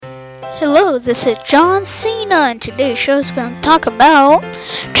Hello, this is John Cena, and today's show is going to talk about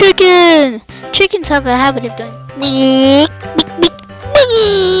chicken. Chickens have a habit of doing beep, beep, beep,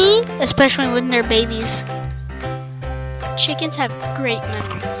 beep, especially when they're babies. Chickens have great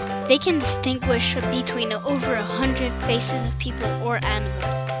memory. They can distinguish between over 100 faces of people or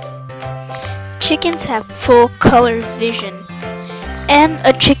animals. Chickens have full color vision, and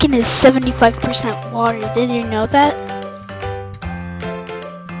a chicken is 75% water. Did you know that?